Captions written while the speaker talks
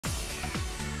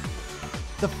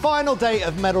The final day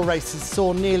of medal races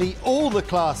saw nearly all the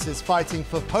classes fighting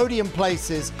for podium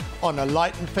places on a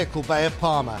light and fickle Bay of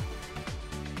Palma.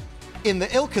 In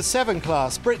the Ilka 7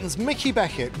 class, Britain's Mickey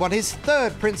Beckett won his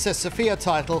third Princesa Sofia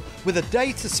title with a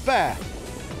day to spare.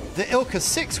 The Ilka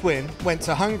 6 win went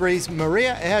to Hungary's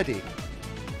Maria Erdi.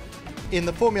 In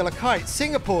the Formula Kite,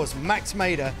 Singapore's Max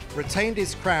Mader retained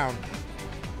his crown,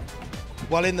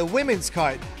 while in the women's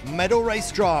kite, medal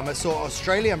race drama saw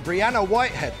Australian Breiana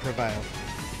Whitehead prevail.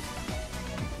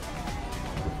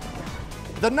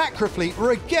 The Nacra fleet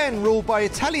were again ruled by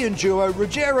Italian duo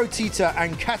Ruggero Tita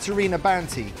and Caterina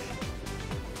Banti.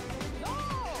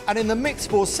 And in the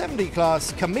mixed 470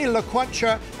 class, Camille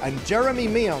Lecointre and Jeremy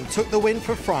Mion took the win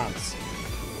for France.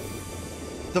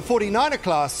 The 49er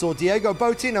class saw Diego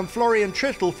Botin and Florian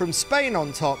Trittel from Spain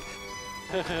on top.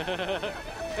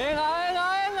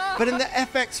 But in the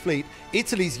FX fleet,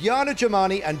 Italy's Jana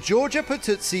Germani and Giorgia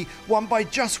Patuzzi won by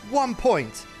just 1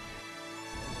 point.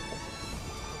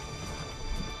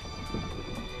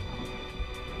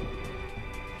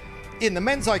 In the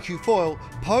men's IQ foil,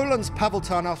 Poland's Paweł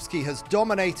Tarnowski has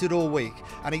dominated all week,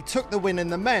 and he took the win in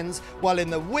the men's, while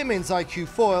in the women's IQ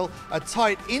foil, a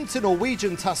tight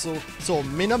inter-Norwegian tussle saw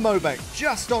Minna Mobeck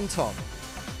just on top.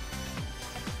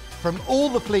 From all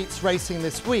the fleets racing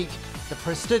this week, the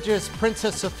prestigious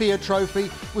Princesa Sofia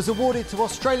Trophy was awarded to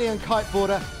Australian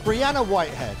kiteboarder Breiana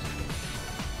Whitehead.